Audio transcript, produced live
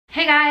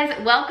Hey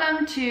guys,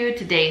 welcome to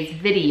today's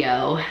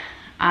video.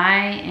 I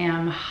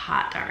am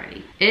hot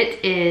already.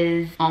 It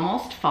is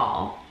almost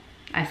fall.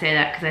 I say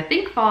that because I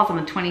think fall's on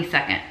the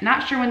 22nd.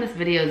 Not sure when this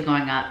video is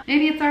going up.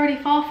 Maybe it's already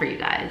fall for you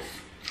guys.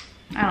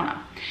 I don't know.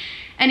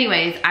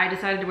 Anyways, I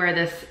decided to wear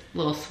this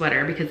little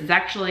sweater because it's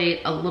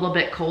actually a little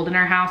bit cold in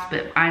our house,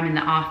 but I'm in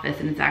the office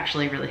and it's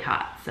actually really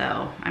hot.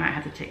 So I might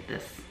have to take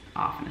this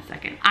off in a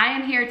second. I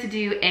am here to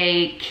do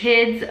a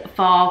kids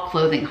fall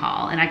clothing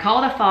haul, and I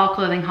call it a fall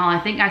clothing haul. I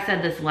think I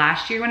said this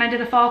last year when I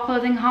did a fall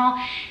clothing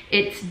haul.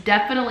 It's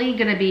definitely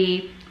gonna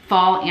be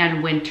fall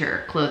and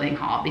winter clothing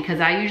haul because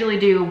I usually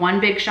do one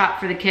big shop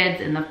for the kids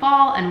in the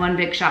fall and one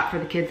big shop for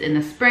the kids in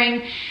the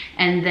spring,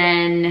 and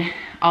then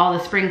all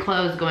the spring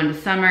clothes go into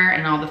summer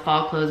and all the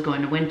fall clothes go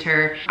into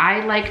winter.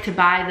 I like to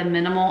buy the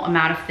minimal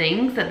amount of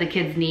things that the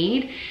kids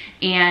need,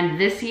 and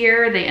this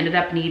year they ended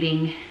up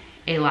needing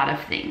a lot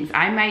of things.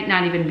 I might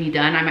not even be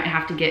done. I might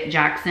have to get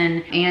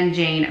Jackson and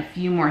Jane a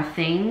few more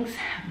things,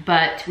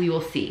 but we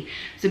will see.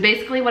 So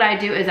basically what I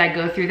do is I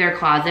go through their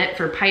closet.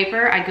 For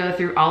Piper, I go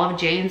through all of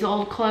Jane's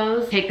old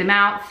clothes, take them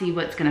out, see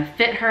what's gonna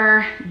fit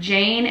her.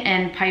 Jane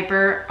and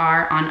Piper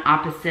are on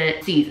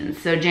opposite seasons.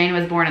 So Jane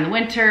was born in the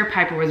winter,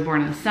 Piper was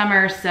born in the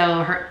summer,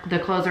 so the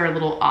clothes are a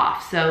little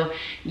off. So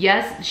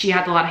yes, she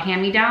has a lot of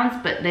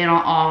hand-me-downs, but they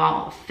don't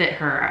all fit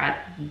her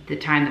at the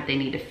time that they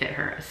need to fit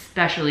her,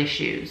 especially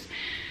shoes.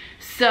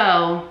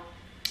 So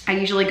I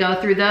usually go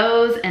through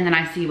those and then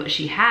I see what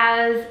she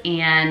has,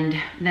 and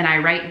then I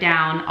write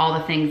down all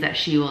the things that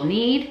she will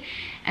need.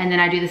 And then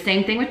I do the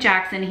same thing with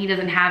Jackson. He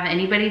doesn't have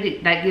anybody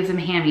that gives him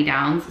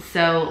hand-me-downs.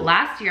 So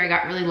last year I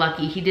got really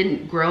lucky. He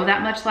didn't grow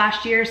that much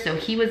last year, so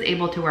he was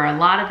able to wear a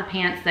lot of the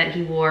pants that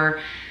he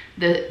wore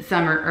the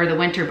summer or the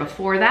winter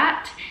before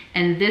that.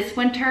 And this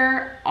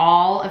winter,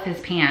 all of his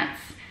pants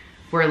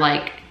were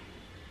like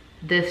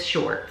this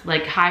short,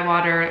 like high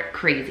water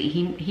crazy.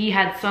 He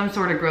had some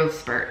sort of growth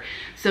spurt,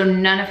 so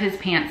none of his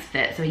pants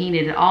fit. So he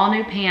needed all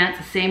new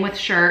pants, same with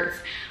shirts.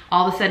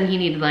 All of a sudden he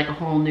needed like a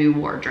whole new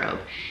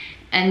wardrobe.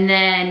 And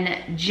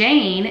then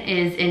Jane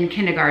is in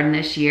kindergarten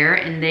this year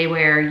and they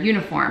wear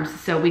uniforms.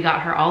 So we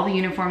got her all the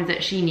uniforms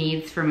that she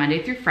needs for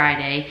Monday through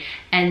Friday.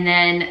 And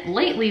then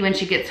lately when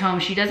she gets home,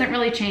 she doesn't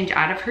really change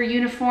out of her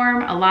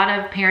uniform. A lot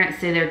of parents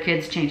say their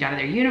kids change out of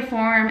their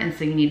uniform, and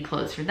so you need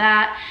clothes for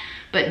that.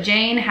 But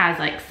Jane has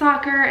like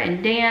soccer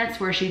and dance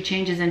where she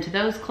changes into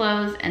those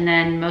clothes, and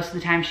then most of the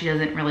time she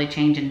doesn't really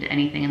change into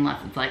anything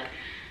unless it's like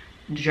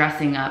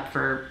dressing up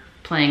for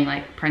playing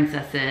like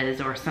princesses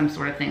or some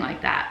sort of thing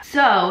like that.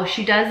 So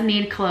she does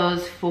need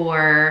clothes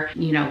for,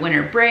 you know,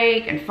 winter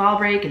break and fall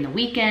break and the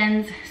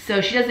weekends.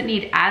 So she doesn't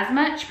need as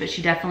much, but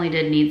she definitely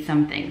did need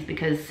some things,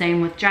 because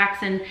same with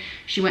Jackson,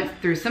 she went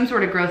through some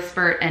sort of growth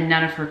spurt and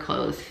none of her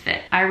clothes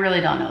fit. I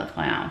really don't know what's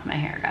going on with my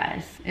hair,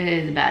 guys. It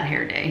is a bad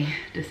hair day,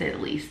 to say the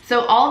least.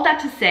 So all of that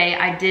to say,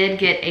 I did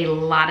get a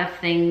lot of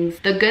things.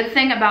 The good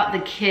thing about the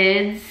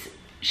kids,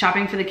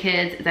 shopping for the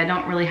kids, is I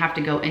don't really have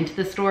to go into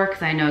the store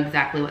because I know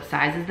exactly what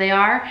sizes they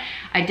are.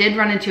 I did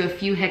run into a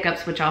few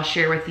hiccups, which I'll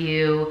share with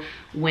you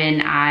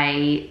when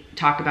I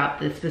talk about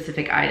the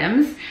specific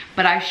items,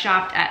 but I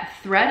shopped at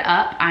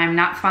ThredUp. I'm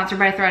not sponsored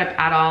by ThredUp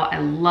at all. I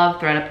love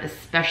ThredUp,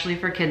 especially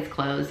for kids'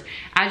 clothes.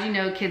 As you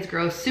know, kids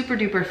grow super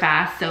duper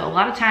fast, so a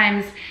lot of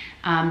times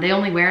they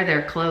only wear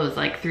their clothes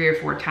like 3 or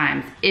 4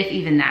 times, if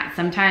even that.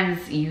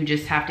 Sometimes you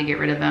just have to get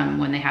rid of them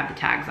when they have the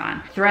tags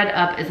on.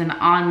 ThredUp is an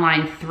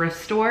online thrift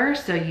store,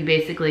 so you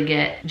basically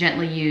get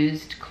gently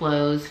used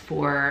clothes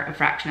for a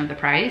fraction of the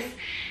price.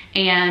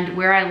 And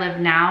where I live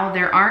now,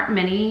 there aren't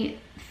many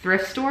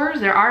thrift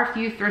stores. There are a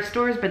few thrift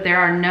stores, but there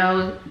are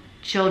no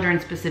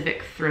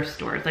children-specific thrift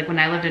stores. Like when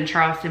I lived in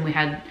Charleston, we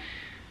had,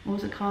 what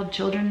was it called?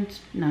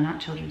 No,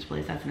 not Children's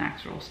Place, that's an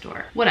actual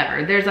store.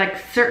 Whatever, there's like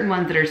certain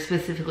ones that are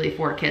specifically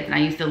for kids, and I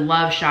used to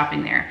love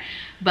shopping there,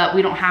 but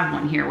we don't have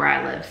one here where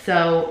I live.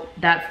 So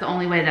that's the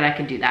only way that I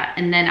could do that.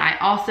 And then I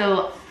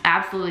also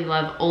absolutely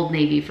love Old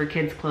Navy for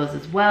kids' clothes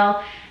as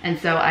well. And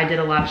so I did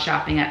a lot of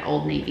shopping at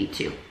Old Navy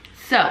too.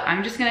 So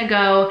I'm just gonna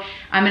go,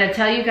 I'm gonna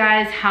tell you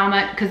guys how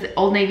much, because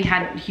Old Navy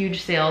had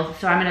huge sales.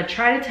 So I'm gonna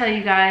try to tell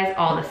you guys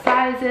all the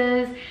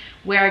sizes,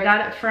 where I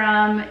got it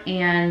from,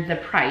 and the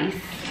price.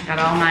 I got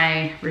all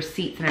my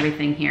receipts and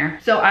everything here.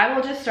 So I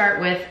will just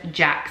start with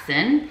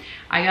Jackson.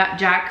 I got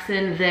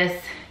Jackson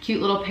this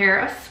cute little pair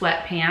of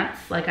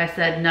sweatpants. Like I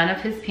said, none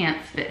of his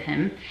pants fit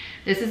him.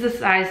 This is a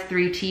size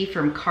 3T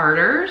from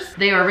Carter's.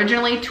 They were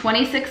originally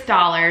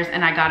 $26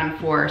 and I got them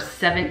for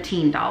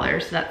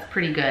 $17, so that's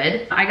pretty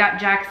good. I got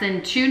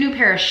Jackson 2 new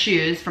pair of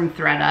shoes from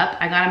ThredUp.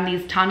 I got him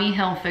these Tommy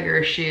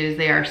Hilfiger shoes.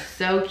 They are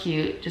so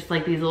cute, just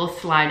like these little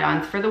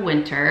slide-ons for the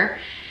winter.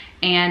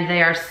 And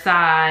they are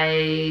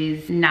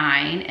size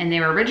 9, and they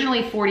were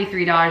originally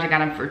 $43. I got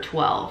them for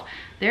 $12.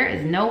 There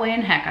is no way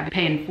in heck I'd be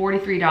paying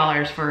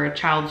 $43 for a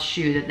child's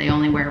shoe that they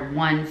only wear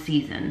one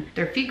season.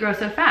 Their feet grow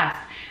so fast.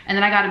 And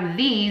then I got them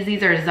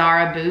these are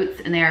Zara boots,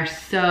 and they are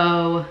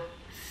so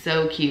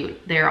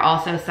cute. They're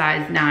also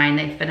size 9.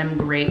 They fit them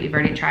great. We've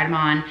already tried them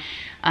on.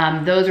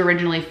 Those are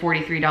originally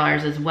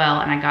 $43 as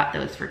well, and I got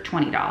those for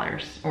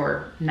 $20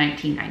 or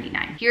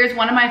 $19.99. Here's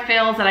one of my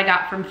fails that I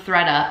got from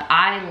ThredUp.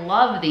 I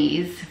love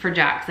these for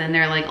Jackson.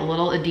 They're like a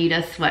little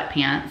Adidas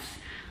sweatpants.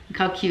 Look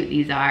how cute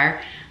these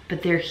are,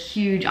 but they're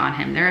huge on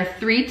him. They're a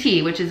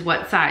 3T, which is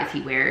what size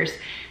he wears.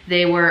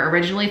 They were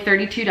originally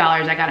 $32.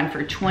 I got them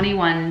for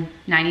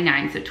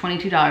 $21.99, so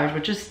 $22,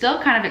 which is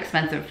still kind of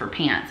expensive for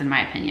pants, in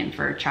my opinion,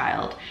 for a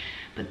child.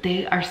 But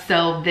they are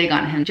so big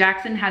on him.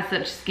 Jackson has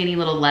such skinny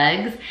little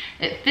legs.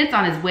 It fits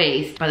on his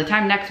waist. By the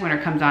time next winter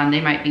comes on,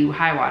 they might be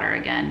high water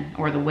again,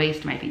 or the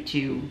waist might be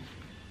too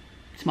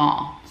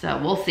small. So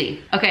we'll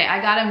see. Okay,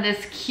 I got him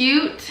this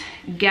cute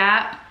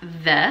Gap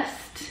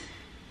vest,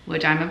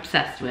 which I'm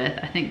obsessed with.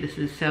 I think this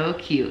is so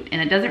cute.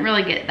 And it doesn't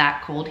really get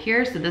that cold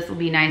here, so this will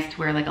be nice to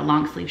wear like a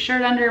long sleeve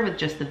shirt under with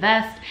just the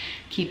vest,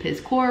 keep his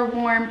core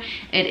warm.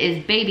 It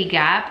is Baby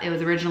Gap. It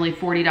was originally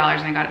 $40 and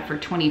I got it for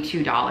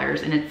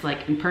 $22, and it's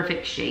like in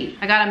perfect shape.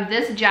 I got him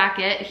this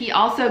jacket. He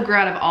also grew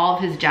out of all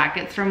of his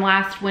jackets from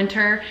last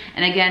winter.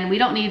 And again, we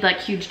don't need like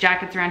huge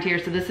jackets around here,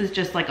 so this is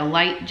just like a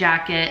light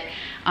jacket.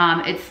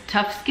 It's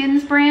Tough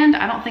Skins brand.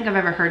 I don't think I've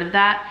ever heard of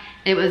that.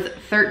 It was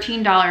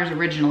 $13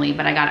 originally,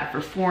 but I got it for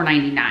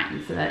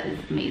 $4.99, so that is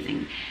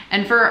amazing.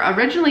 And for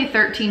originally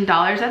 $13,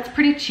 that's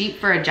pretty cheap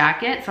for a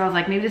jacket, so I was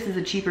like, maybe this is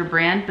a cheaper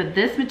brand, but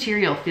this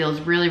material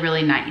feels really,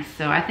 really nice.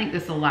 So I think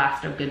this will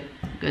last a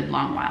good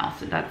long while,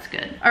 so that's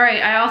good. All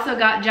right, I also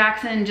got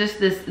Jackson just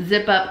this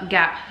zip up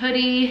Gap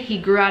hoodie. He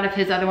grew out of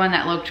his other one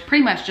that looked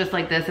pretty much just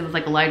like this. It was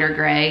like a lighter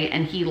gray,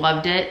 and he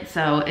loved it.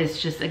 So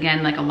it's just,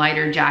 again, like a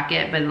lighter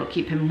jacket, but it'll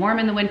keep him warm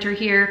in the winter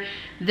here.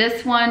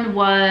 This one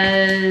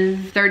was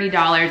 $30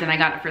 and I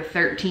got it for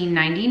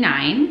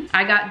 $13.99.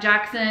 I got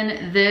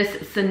Jackson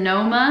this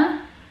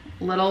Sonoma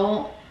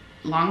little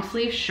long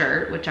sleeve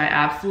shirt, which I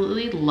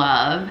absolutely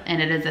love,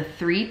 and it is a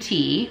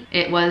 3T.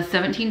 It was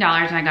 $17 and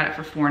I got it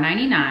for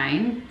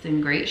 $4.99. It's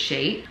in great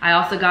shape. I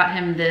also got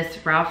him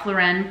this Ralph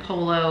Lauren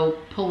polo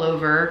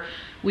pullover.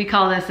 We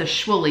call this a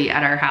schwoolie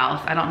at our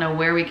house. I don't know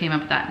where we came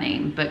up with that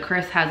name, but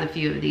Chris has a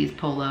few of these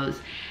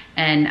polos,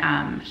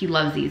 and he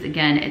loves these.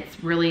 Again,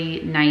 it's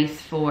really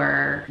nice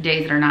for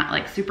days that are not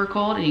like super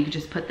cold, and you can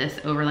just put this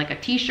over like a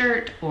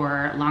t-shirt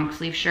or a long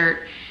sleeve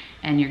shirt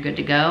and you're good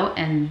to go.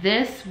 And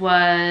this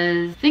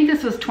was, I think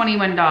this was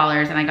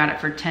 $21 and I got it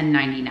for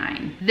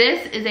 $10.99.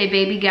 This is a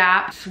Baby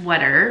Gap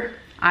sweater.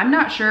 I'm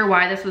not sure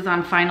why this was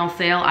on final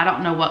sale. I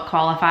don't know what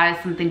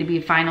qualifies something to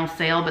be final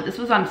sale, but this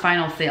was on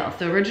final sale.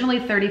 So originally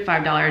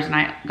 $35 and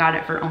I got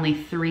it for only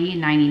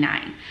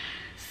 $3.99.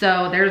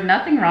 So there's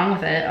nothing wrong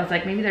with it. I was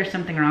like, maybe there's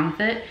something wrong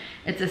with it.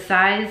 It's a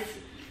size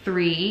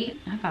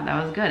 3. I thought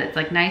that was good. It's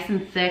like nice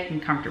and thick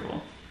and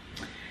comfortable.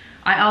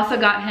 I also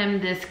got him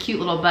this cute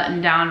little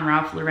button-down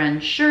Ralph Lauren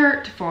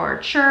shirt for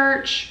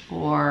church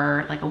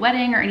or like a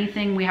wedding or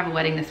anything. We have a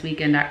wedding this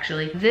weekend,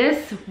 actually.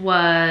 This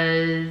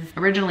was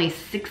originally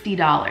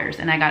 $60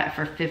 and I got it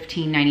for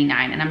 $15.99.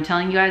 And I'm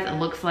telling you guys, it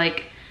looks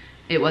like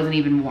it wasn't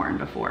even worn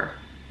before.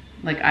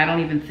 Like, I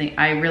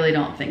really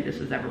don't think this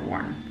was ever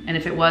worn. And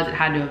if it was, it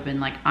had to have been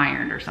like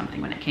ironed or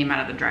something when it came out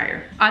of the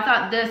dryer. I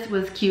thought this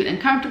was cute and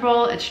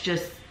comfortable. It's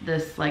just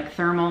this like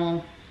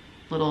thermal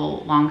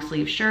little long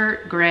sleeve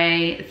shirt,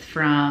 gray. It's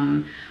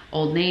from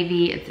Old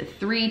Navy. It's a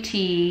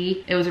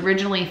 3T. It was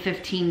originally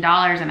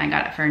 $15 and I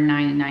got it for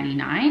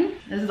 $9.99.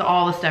 This is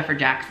all the stuff for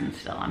Jackson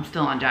still. I'm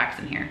still on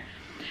Jackson here.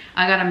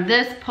 I got him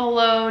this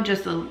polo,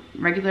 just a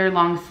regular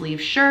long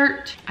sleeve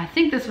shirt. I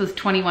think this was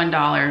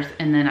 $21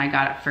 and then I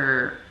got it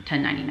for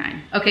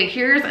 $10.99. Okay,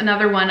 here's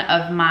another one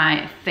of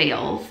my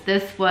fails.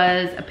 This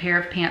was a pair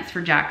of pants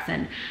for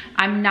Jackson.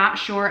 I'm not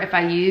sure if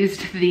I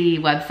used the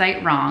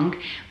website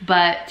wrong,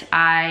 but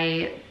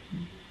I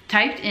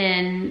typed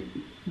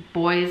in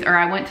boys, or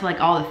I went to like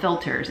all the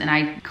filters and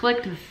I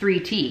clicked the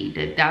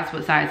 3T, that's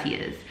what size he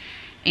is.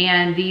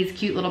 And these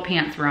cute little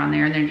pants were on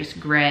there and they're just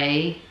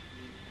gray,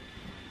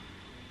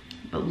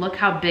 but look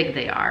how big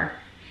they are.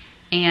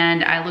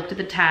 And I looked at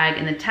the tag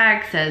and the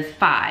tag says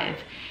 5.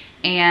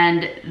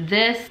 And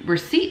this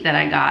receipt that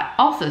I got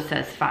also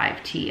says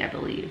 5T, I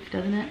believe,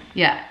 doesn't it?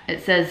 Yeah,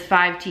 it says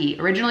 5T.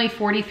 Originally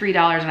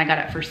 $43 and I got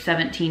it for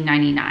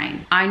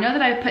 $17.99. I know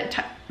that I put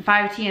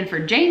 5T in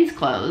for Jane's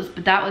clothes,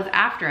 but that was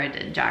after I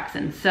did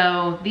Jackson.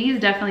 So these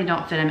definitely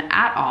don't fit him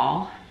at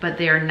all, but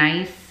they are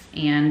nice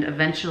and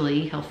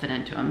eventually he'll fit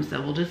into them.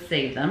 So we'll just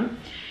save them.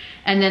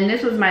 And then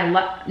this was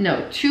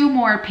my, two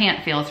more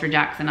pant fails for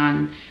Jackson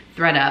on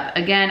ThredUp.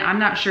 Again, I'm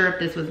not sure if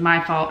this was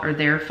my fault or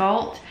their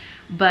fault,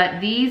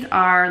 but these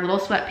are little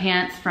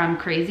sweatpants from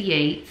Crazy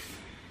 8s.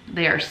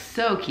 They are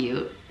so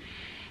cute.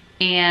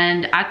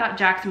 And I thought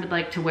Jackson would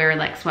like to wear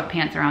like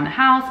sweatpants around the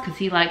house because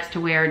he likes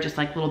to wear just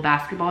like little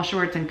basketball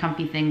shorts and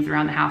comfy things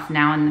around the house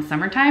now in the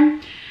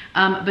summertime.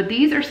 But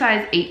these are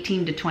size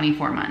 18 to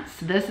 24 months.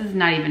 So this is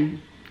not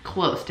even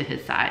close to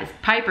his size.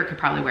 Piper could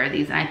probably wear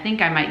these and I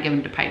think I might give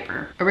them to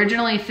Piper.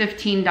 Originally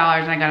 $15 and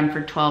I got them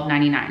for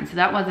 $12.99. So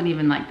that wasn't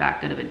even like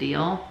that good of a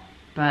deal,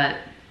 but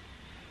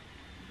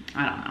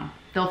I don't know.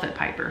 they'll fit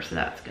Piper, so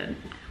that's good.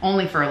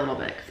 Only for a little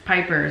bit, because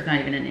Piper is not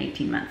even in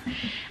 18 months.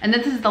 And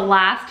this is the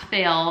last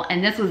fail,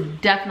 and this was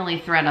definitely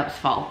ThredUp's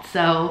fault.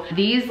 So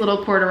these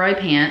little corduroy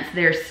pants,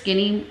 they're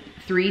skinny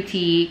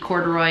 3T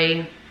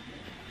corduroy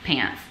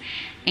pants.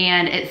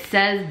 And it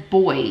says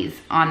boys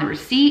on the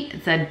receipt,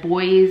 it said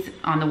boys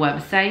on the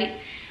website.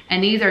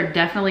 And these are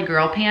definitely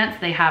girl pants.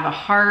 They have a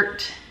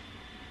heart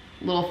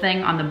little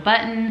thing on the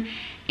button,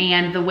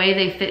 and the way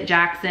they fit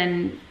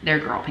Jackson, they're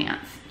girl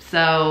pants.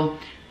 So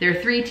they're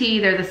 3T,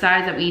 they're the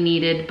size that we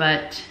needed,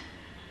 but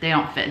they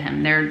don't fit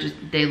him.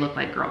 They look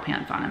like girl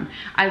pants on him.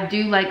 I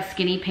do like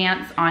skinny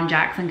pants on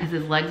Jackson because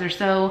his legs are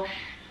so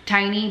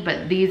tiny,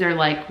 but these are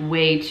like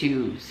way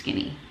too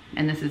skinny.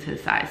 And this is his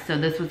size. So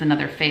this was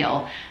another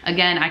fail.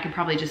 Again, I could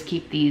probably just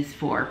keep these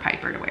for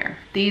Piper to wear.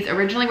 These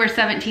originally were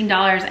 $17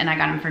 and I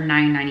got them for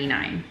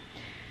 $9.99.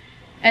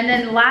 And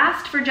then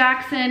last for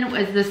Jackson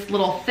was this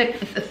little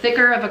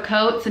thicker of a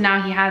coat. So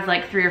now he has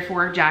like 3 or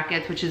 4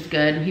 jackets, which is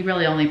good. He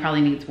really only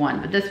probably needs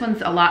one, but this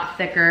one's a lot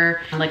thicker,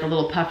 like a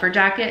little puffer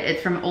jacket.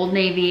 It's from Old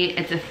Navy.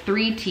 It's a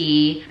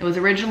 3T. It was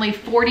originally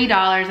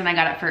 $40 and I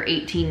got it for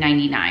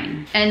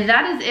 $18.99. And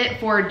that is it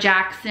for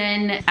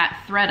Jackson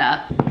at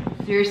ThredUp.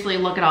 Seriously,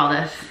 look at all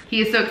this.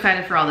 He is so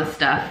excited for all this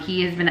stuff.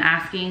 He has been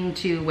asking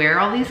to wear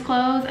all these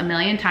clothes a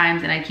million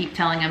times, and I keep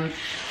telling him,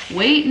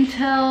 wait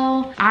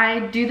until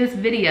I do this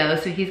video.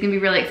 So he's gonna be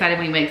really excited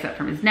when he wakes up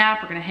from his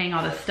nap. We're gonna hang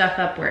all this stuff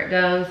up where it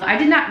goes. I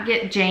did not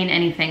get Jane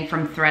anything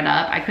from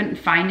ThredUp. I couldn't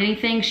find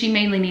anything. She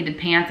mainly needed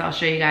pants. I'll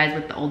show you guys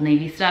with the Old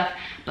Navy stuff.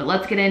 But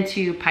let's get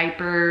into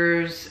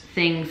Piper's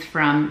things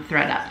from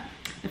ThredUp.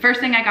 The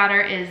first thing I got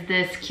her is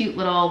this cute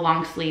little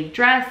long sleeve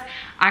dress.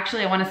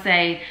 Actually, I wanna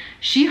say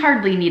she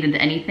hardly needed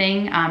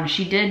anything.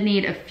 She did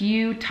need a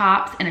few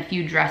tops and a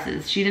few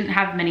dresses. She didn't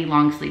have many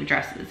long sleeve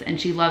dresses, and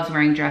she loves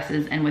wearing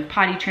dresses, and with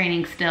potty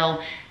training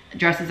still,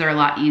 dresses are a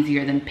lot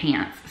easier than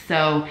pants.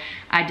 So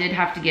I did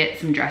have to get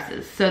some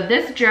dresses. So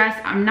this dress,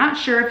 I'm not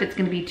sure if it's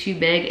gonna be too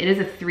big. It is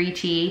a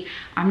 3T.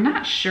 I'm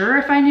not sure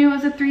if I knew it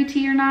was a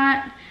 3T or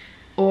not,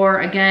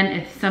 or again,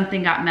 if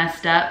something got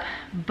messed up,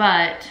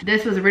 but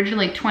this was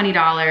originally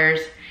 $20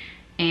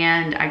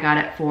 and I got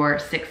it for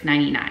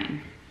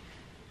 $6.99.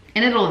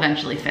 And it'll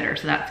eventually fit her,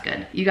 so that's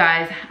good. You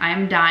guys,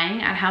 I'm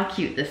dying at how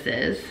cute this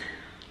is.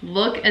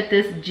 Look at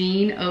this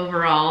jean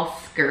overall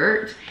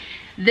skirt.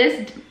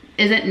 This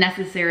isn't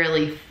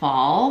necessarily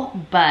fall,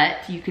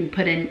 but you can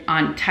put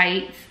on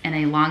tights and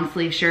a long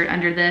sleeve shirt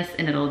under this,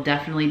 and it'll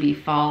definitely be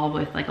fall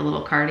with like a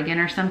little cardigan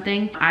or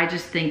something. I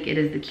just think it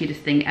is the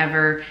cutest thing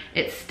ever.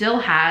 It still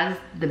has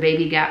the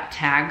Baby Gap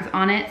tags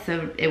on it,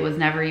 so it was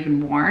never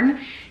even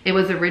worn. It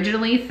was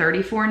originally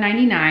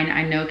 $34.99.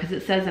 I know because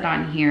it says it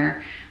on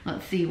here.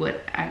 Let's see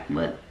what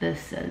this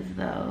says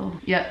though.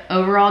 Yep,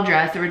 overall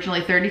dress,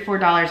 originally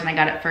 $34 and I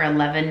got it for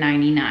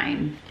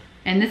 $11.99.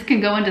 And this can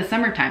go into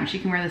summertime. She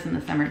can wear this in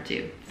the summer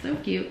too. So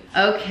cute.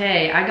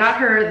 Okay, I got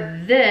her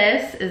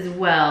this as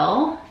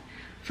well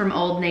from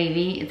Old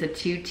Navy. It's a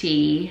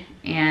 2T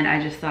and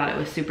I just thought it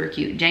was super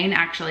cute. Jane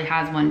actually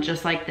has one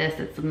just like this.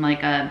 It's in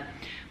like a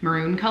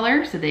maroon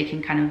color so they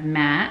can kind of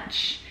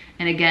match.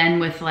 And again,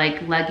 with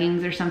like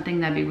leggings or something,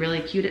 that'd be really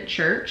cute at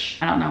church.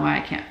 I don't know why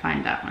I can't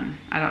find that one.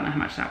 I don't know how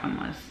much that one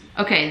was.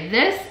 Okay,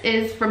 this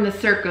is from the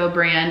Circo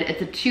brand.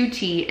 It's a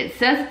 2T. It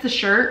says it's a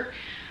shirt,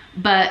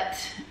 but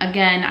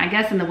again, I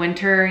guess in the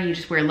winter, you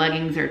just wear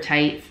leggings or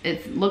tights.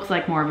 It looks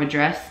like more of a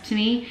dress to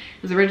me.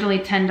 It was originally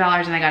 $10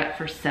 and I got it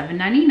for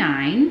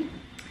 $7.99.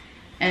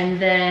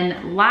 And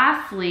then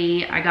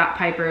lastly, I got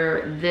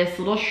Piper this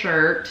little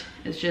shirt.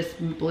 It's just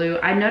blue.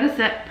 I noticed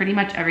that pretty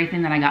much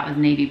everything that I got was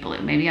navy blue.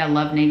 Maybe I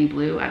love navy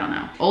blue, I don't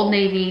know. Old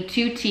Navy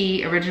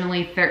 2T,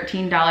 originally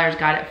 $13,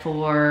 got it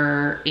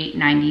for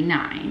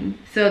 $8.99.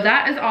 So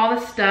that is all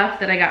the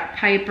stuff that I got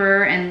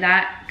Piper, and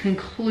that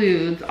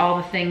concludes all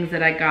the things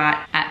that I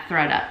got at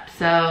ThredUp.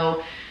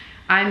 So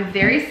I'm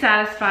very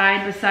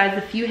satisfied, besides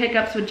a few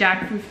hiccups with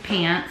Jackson's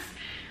pants.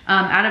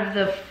 Out of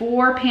the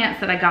 4 pants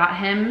that I got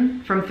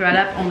him from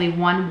ThredUp, only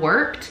 1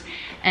 worked.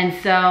 And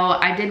so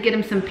I did get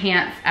him some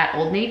pants at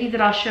Old Navy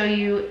that I'll show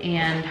you,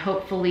 and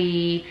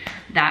hopefully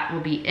that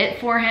will be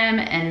it for him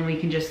and we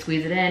can just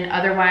squeeze it in.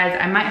 Otherwise,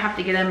 I might have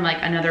to get him like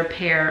another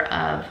pair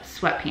of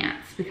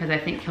sweatpants because I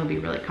think he'll be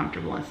really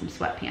comfortable in some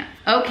sweatpants.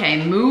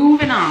 Okay,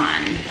 moving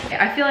on.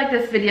 I feel like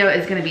this video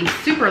is gonna be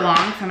super long,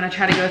 so I'm gonna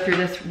try to go through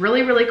this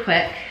really, really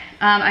quick.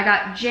 I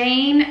got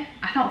Jane,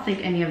 I don't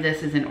think any of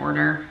this is in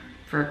order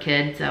for a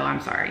kid, so I'm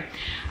sorry.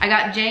 I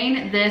got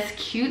Jane this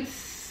cute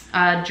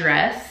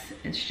dress.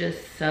 It's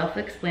just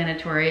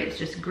self-explanatory. It's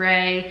just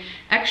gray,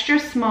 extra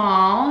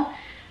small,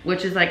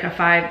 which is like a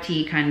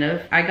 5T kind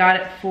of. I got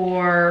it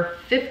for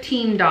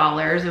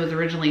 $15. It was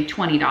originally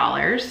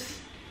 $20.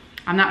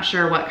 I'm not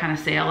sure what kind of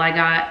sale I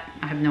got.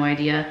 I have no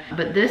idea.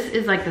 But this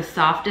is like the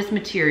softest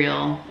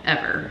material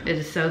ever. It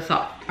is so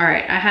soft. All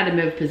right, I had to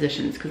move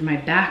positions because my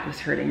back was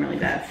hurting really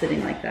bad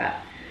sitting like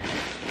that.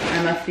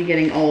 I must be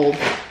getting old.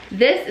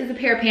 This is a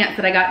pair of pants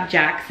that I got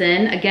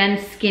Jackson. Again,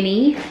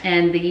 skinny,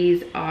 and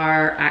these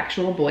are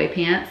actual boy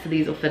pants, so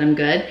these will fit him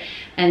good.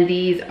 And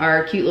these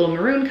are cute little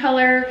maroon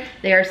color.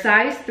 They are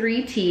size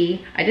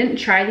 3T. I didn't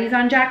try these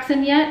on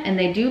Jackson yet, and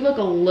they do look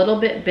a little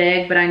bit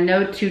big, but I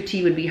know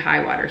 2T would be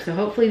high water, so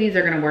hopefully these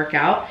are gonna work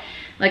out.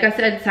 Like I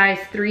said, size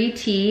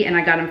 3T, and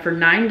I got them for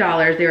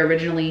 $9. They were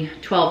originally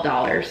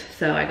 $12,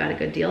 so I got a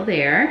good deal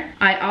there.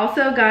 I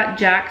also got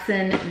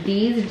Jackson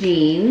these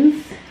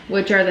jeans,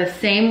 which are the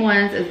same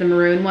ones as the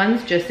maroon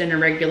ones, just in a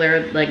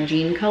regular like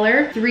jean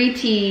color.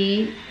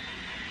 3T,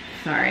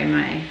 sorry,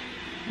 my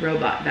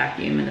robot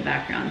vacuum in the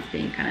background is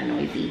being kind of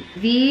noisy.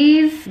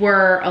 These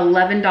were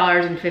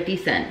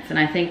 $11.50, and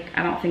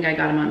I don't think I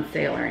got them on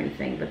sale or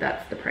anything, but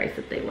that's the price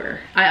that they were.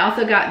 I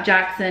also got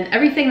Jackson,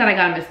 everything that I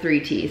got him is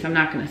 3T, so I'm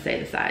not gonna say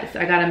the size. So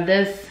I got him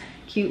this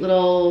cute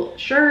little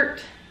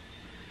shirt.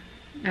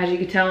 As you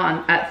can tell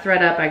at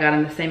ThredUp, I got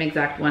him the same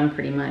exact one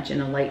pretty much in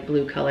a light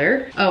blue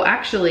color. Oh,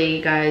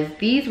 actually guys,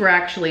 these were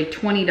actually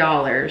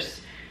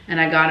 $20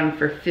 and I got them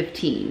for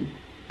 $15.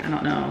 I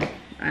don't know.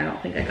 I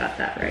don't think I got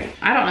that right.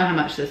 I don't know how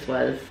much this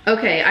was.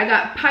 Okay, I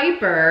got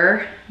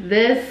Piper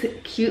this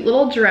cute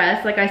little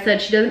dress. Like I said,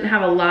 she doesn't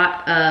have a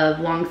lot of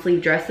long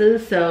sleeve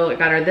dresses, so I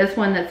got her this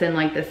one that's in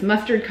like this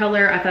mustard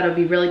color. I thought it would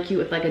be really cute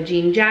with like a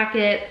jean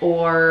jacket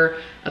or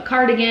a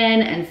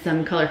cardigan and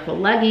some colorful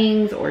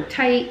leggings or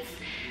tights.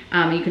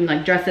 You can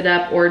like dress it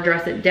up or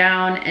dress it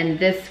down, and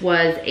this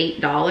was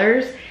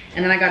 $8.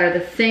 And then I got her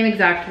the same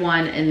exact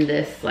one in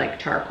this like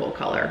charcoal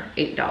color,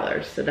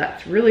 $8. So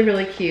that's really,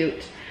 really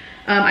cute.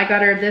 I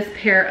got her this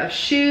pair of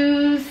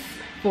shoes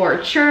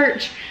for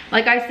church.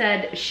 Like I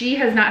said, she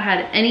has not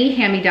had any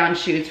hand-me-down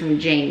shoes from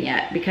Jane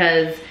yet,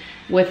 because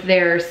with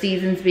their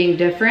seasons being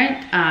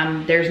different,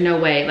 there's no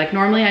way. Like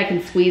normally I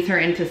can squeeze her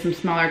into some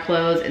smaller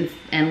clothes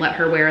and let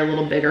her wear a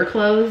little bigger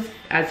clothes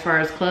as far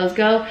as clothes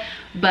go,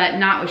 but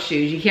not with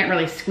shoes. You can't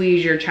really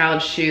squeeze your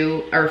child's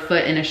shoe or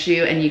foot in a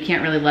shoe, and you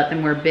can't really let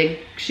them wear big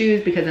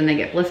shoes because then they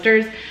get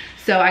blisters.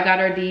 So I got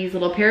her these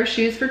little pair of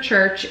shoes for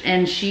church,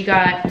 and she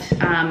got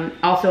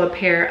also a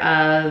pair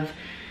of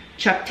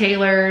Chuck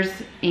Taylors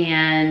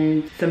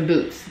and some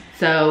boots.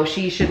 So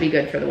she should be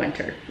good for the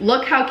winter.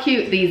 Look how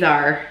cute these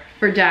are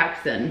for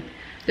Jackson.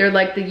 They're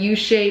like the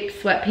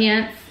U-shaped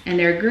sweatpants, and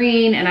they're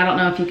green, and I don't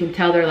know if you can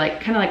tell, they're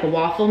like kind of like a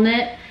waffle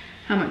knit.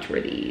 How much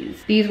were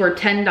these? These were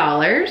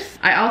 $10.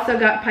 I also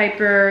got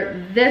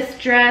Piper this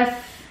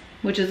dress,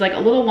 which is like a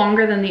little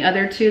longer than the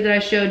other two that I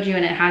showed you,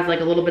 and it has like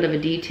a little bit of a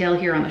detail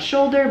here on the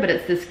shoulder, but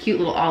it's this cute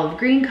little olive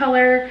green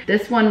color.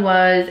 This one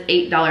was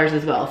 $8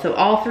 as well. So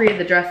all three of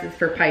the dresses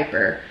for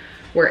Piper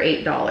were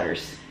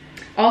 $8.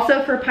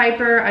 Also for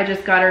Piper, I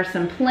just got her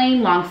some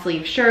plain long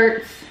sleeve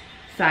shirts,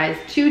 size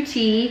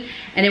 2T,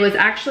 and it was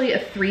actually a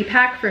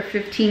 3-pack for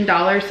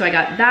 $15. So I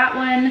got that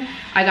one,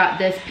 I got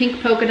this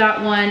pink polka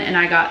dot one, and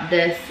I got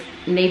this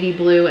navy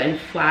blue and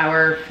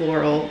flower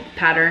floral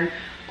pattern,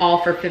 all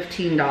for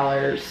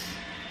 $15.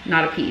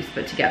 Not a piece,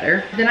 but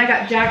together. Then I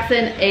got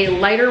Jackson a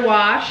lighter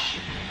wash.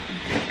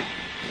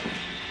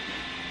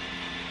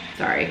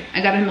 Sorry,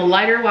 I got him a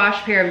lighter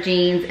wash pair of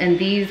jeans, and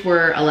these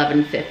were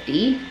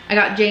 $11.50. I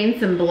got Jane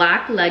some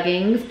black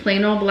leggings,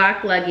 plain old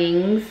black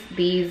leggings.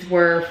 These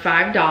were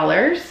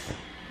 $5.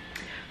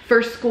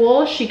 For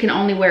school, she can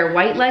only wear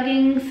white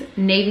leggings,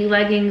 navy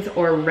leggings,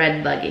 or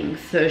red leggings.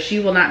 So she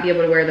will not be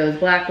able to wear those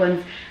black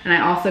ones. And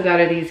I also got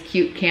her these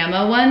cute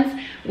camo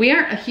ones. We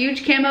aren't a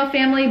huge camo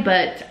family,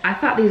 but I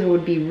thought these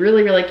would be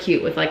really, really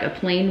cute with like a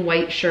plain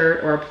white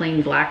shirt or a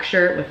plain black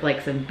shirt with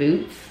like some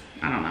boots.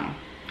 I don't know.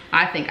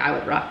 I think I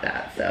would rock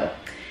that, so.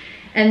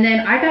 And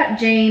then I got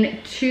Jane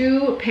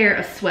 2 pair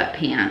of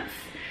sweatpants.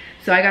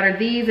 So I got her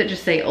these that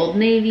just say Old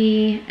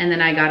Navy, and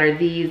then I got her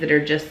these that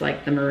are just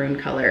like the maroon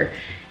color.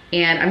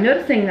 And I'm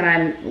noticing that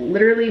I'm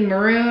literally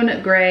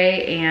maroon,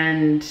 gray,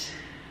 and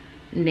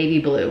navy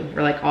blue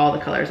were like all the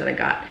colors that I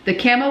got. The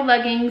camo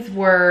leggings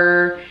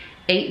were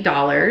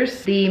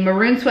 $8. The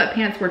maroon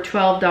sweatpants were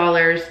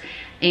 $12.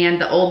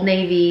 And the Old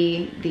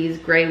Navy, these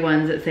gray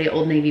ones that say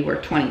Old Navy, were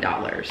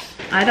 $20.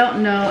 I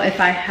don't know if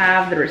I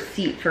have the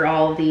receipt for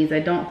all of these. I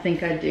don't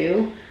think I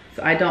do.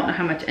 So I don't know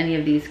how much any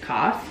of these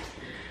cost.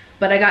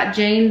 But I got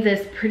Jane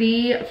this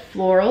pretty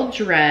floral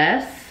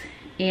dress.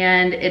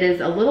 And it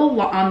is a little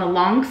on the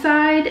long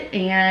side,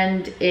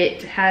 and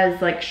it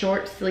has like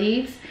short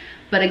sleeves.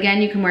 But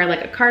again, you can wear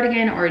like a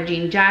cardigan or a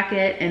jean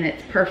jacket, and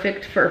it's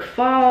perfect for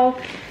fall,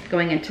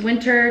 going into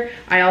winter.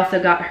 I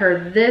also got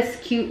her this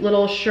cute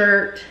little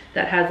shirt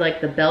that has like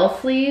the bell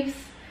sleeves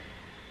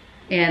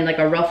and like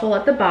a ruffle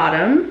at the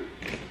bottom.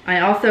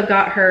 I also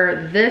got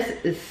her, this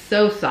is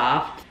so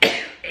soft.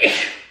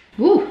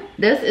 Woo,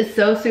 this is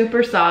so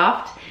super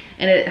soft,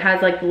 and it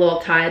has like the little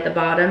tie at the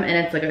bottom, and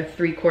it's like a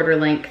 3/4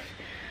 length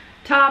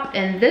top.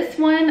 And this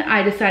one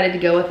I decided to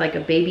go with like a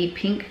baby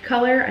pink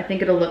color. I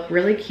think it'll look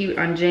really cute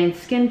on Jane's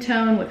skin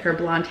tone with her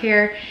blonde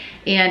hair,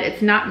 and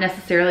it's not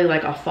necessarily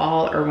like a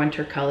fall or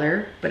winter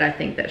color, but I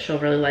think that she'll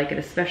really like it,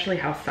 especially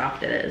how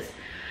soft it is.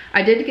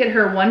 I did get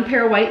her 1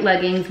 pair of white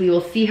leggings. We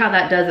will see how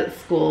that does at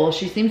school.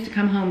 She seems to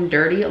come home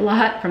dirty a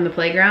lot from the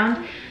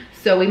playground,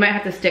 So we might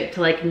have to stick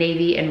to like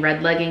navy and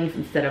red leggings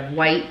instead of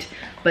white.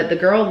 But the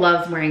girl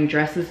loves wearing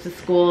dresses to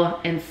school,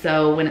 and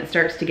so when it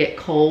starts to get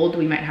cold,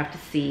 we might have to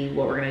see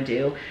what we're gonna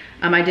do.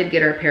 I did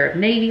get her a pair of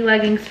navy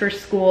leggings for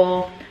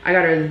school. I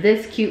got her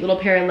this cute little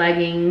pair of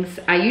leggings.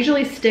 I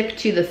usually stick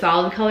to the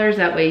solid colors,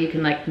 that way you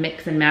can like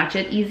mix and match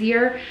it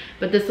easier.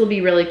 But this will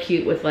be really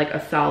cute with like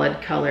a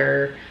solid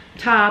color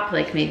top,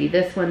 like maybe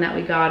this one that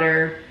we got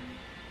her.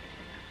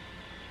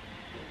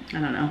 I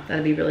don't know,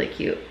 that'd be really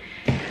cute.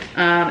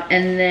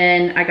 And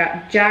then I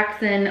got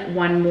Jackson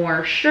one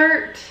more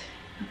shirt.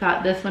 I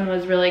thought this one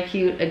was really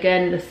cute.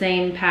 Again, the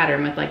same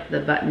pattern with like the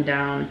button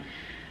down,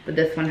 but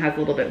this one has a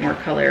little bit more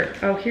color.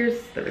 Oh,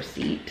 here's the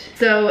receipt.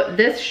 So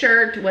this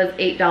shirt was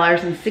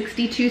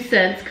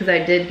 $8.62 because I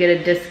did get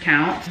a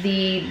discount.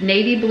 The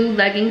navy blue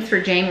leggings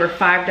for Jane were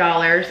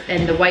 $5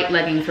 and the white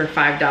leggings were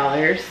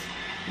 $5.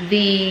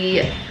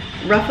 The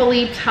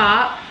ruffly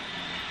top,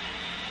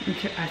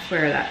 I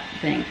swear that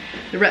thing.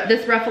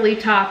 This ruffly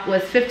top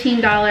was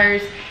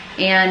 $15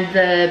 and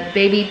the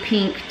baby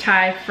pink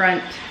tie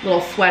front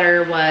little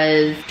sweater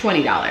was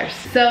 $20.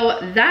 So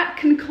that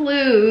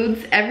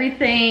concludes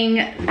everything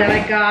that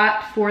I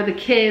got for the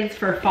kids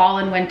for fall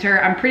and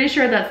winter. I'm pretty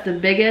sure that's the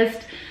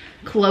biggest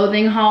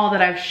clothing haul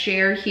that I've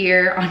shared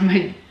here on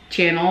my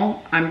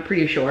channel, I'm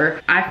pretty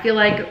sure. I feel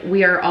like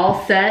we are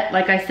all set.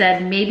 Like I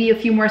said, maybe a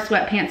few more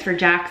sweatpants for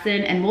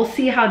Jackson, and we'll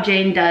see how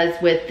Jane does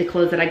with the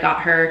clothes that I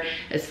got her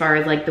as far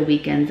as like the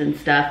weekends and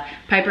stuff.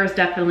 Piper's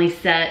definitely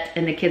set,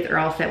 and the kids are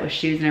all set with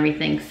shoes and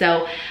everything.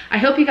 So I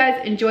hope you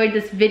guys enjoyed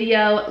this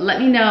video.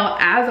 Let me know,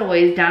 as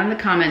always, down in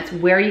the comments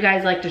where you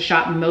guys like to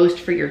shop most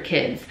for your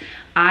kids.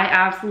 I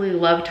absolutely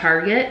love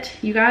Target,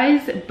 you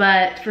guys,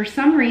 but for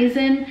some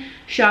reason,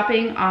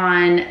 shopping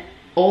on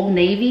Old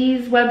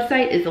Navy's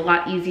website is a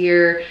lot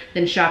easier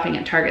than shopping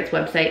at Target's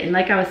website. And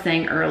like I was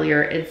saying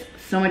earlier, it's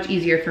so much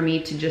easier for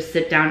me to just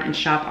sit down and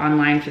shop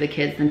online for the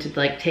kids than to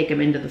like take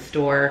them into the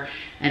store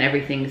and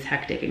everything's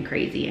hectic and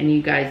crazy. And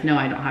you guys know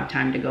I don't have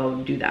time to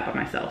go do that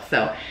by myself.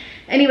 So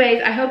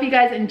anyways, I hope you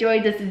guys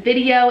enjoyed this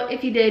video.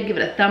 If you did, give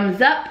it a thumbs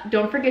up.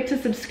 Don't forget to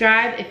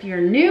subscribe if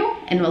you're new,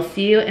 and we'll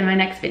see you in my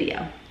next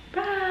video.